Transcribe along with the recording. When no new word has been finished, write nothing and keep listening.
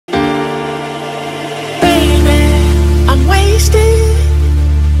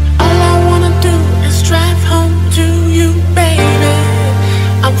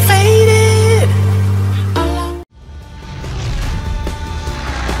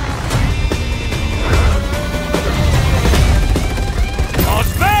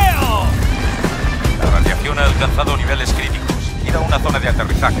zona de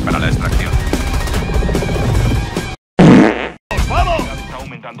aterrizaje para la extracción. ¡Vamos!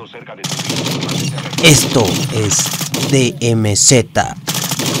 Esto es DMZ.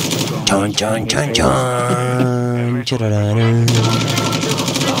 Chon, chon, chon, chon. Chorororón.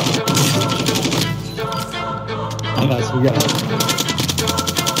 I got some guys.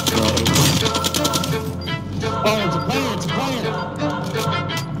 Oh, it's a player, it's a player.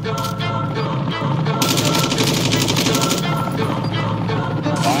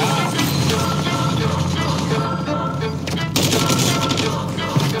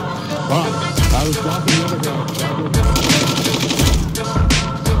 Wow, I was dropping the other guy.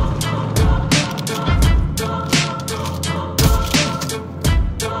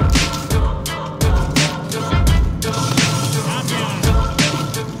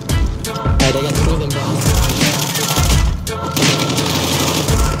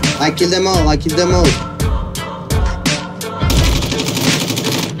 I killed them all, I killed them all.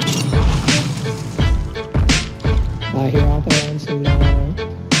 Here out there and some,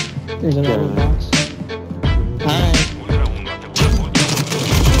 there's another box. Alright.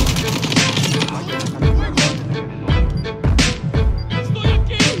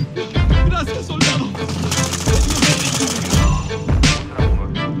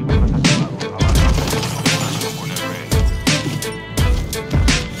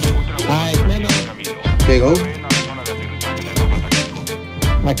 Okay, go.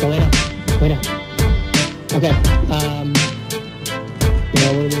 Michael, wait up. Okay, yeah,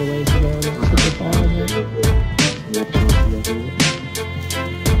 a little bit of ways to go, not super far.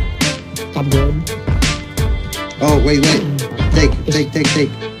 I'm good. Oh, wait.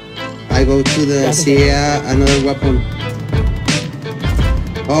 Take. I go to the see another weapon.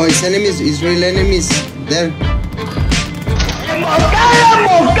 Oh, it's enemies, it's real enemies there.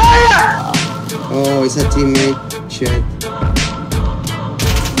 Oh, it's a teammate. Shit.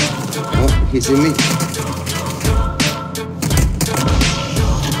 Oh, he's in me.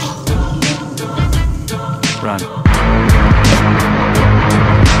 Run.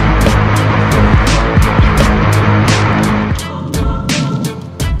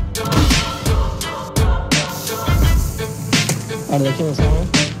 Oh, did they kill us all?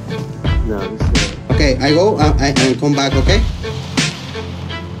 No, Okay, I go and come back, okay?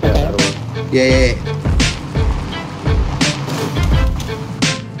 Yeah.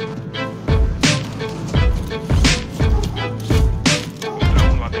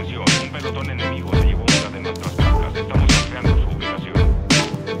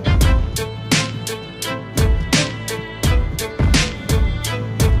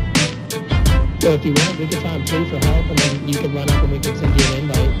 So if you want, we could try and plead for help, and then you could run up and we could send you an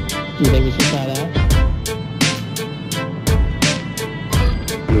invite. Do you think we should try that?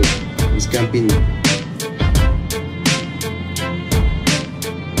 Look, he's camping.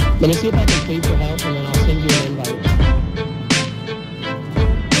 Let me see if I can plead for help, and then I'll send you an invite.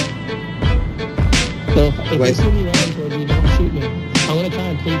 So if you see me running towards you, don't shoot me. I'm going to try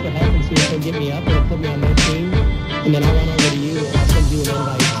and plead for help and see if they'll get me up, or put me on their team, and then I'll run over to you, and I'll send you an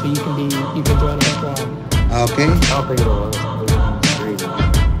invite, so you can join our squad. Okay. I don't think it'll work.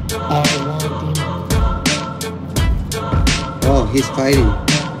 Oh, he's fighting.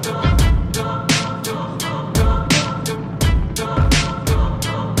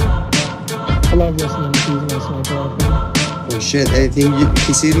 I love listening to these my sniper rifle. Oh shit, I think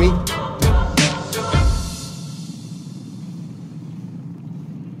he sees me.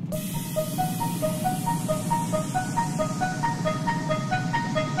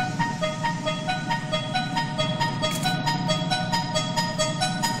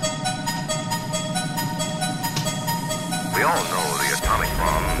 We all know the atomic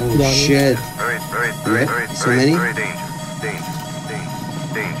bomb. Oh shit. Very So many? very dangerous.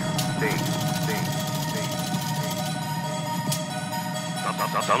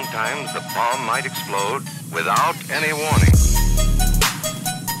 Sometimes the bomb might explode without any warning.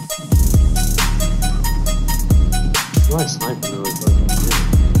 Why sniping really fucking good?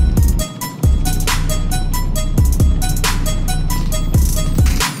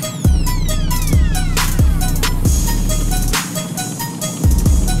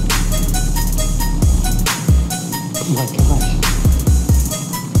 Oh my gosh.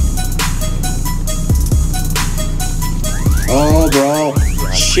 Oh, bro.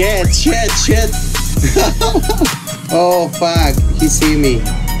 Shit. Oh, fuck. He see me,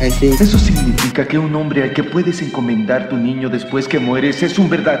 I think. Eso significa que un hombre al que puedes encomendar tu niño después que mueres es un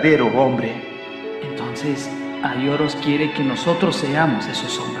verdadero hombre. Entonces, Aioros quiere que nosotros seamos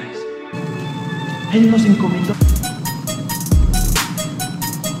esos hombres. Él nos encomendó.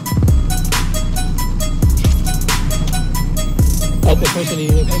 Like the person you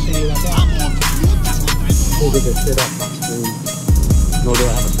like that. Look at this shit off my screen. Nor do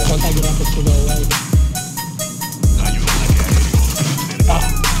I have a gun. Once I get up, it should go away.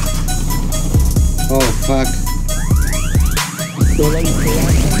 Oh, fuck. Will it let you do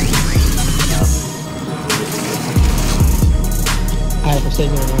that? I have a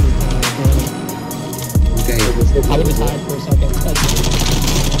signal and everything. Okay. I would just hide for a second.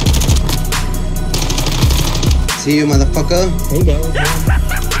 See you, motherfucker. There you go.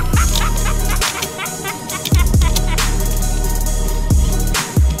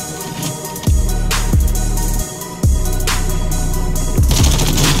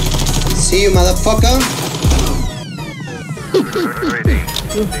 See you, motherfucker.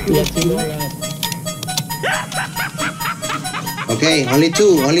 Yeah, see you around. Okay, only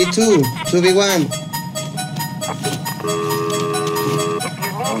two. 2v1.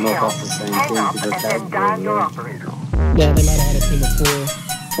 I don't know if that's the same thing because the tab's going on. Yeah, they might have had a team of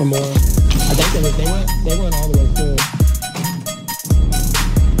 4 or more. I think they weren't all the way full.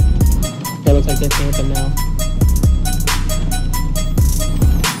 That looks like they're camping now.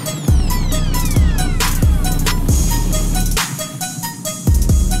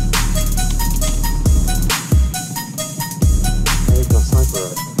 There's my sniper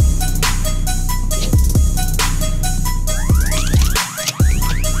rifle.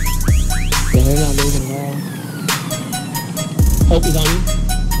 Yeah, they're not moving at all. Hope he's on you.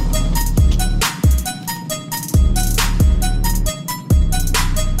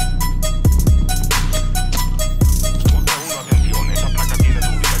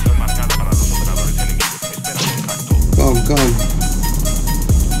 Come.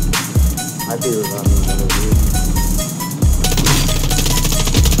 I'd be reviving another view.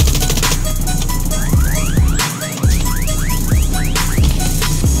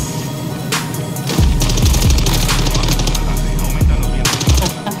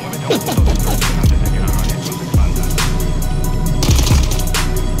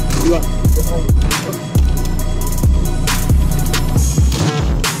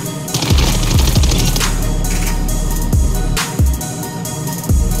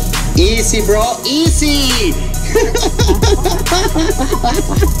 Easy, bro. Easy.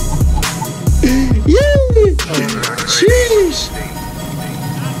 Yeah. Sheesh.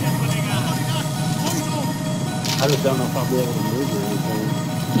 I just don't know if I'll be able to move or anything.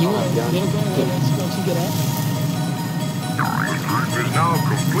 You will. It'll go away once you get up. Is now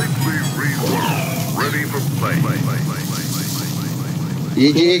completely reloaded, ready for play.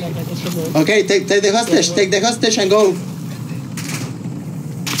 GG. Okay, take the hostage. Take the hostage and go.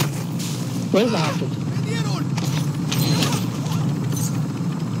 Where's the hostage?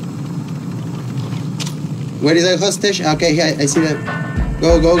 Where is the hostage? Okay, here, I see that.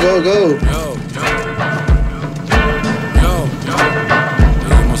 Go.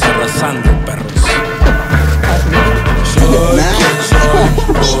 Seguimos arrasando, perros.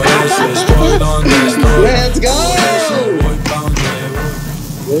 Let's go!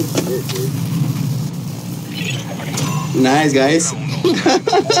 Nice, guys.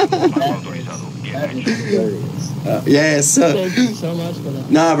 Yes. Thank you so much for that.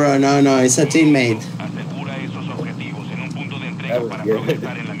 No, bro, no. It's a teammate. That was good.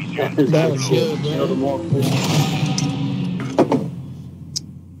 That was good, bro.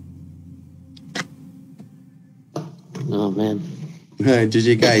 Oh, man.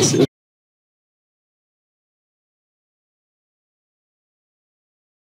 GG, guys.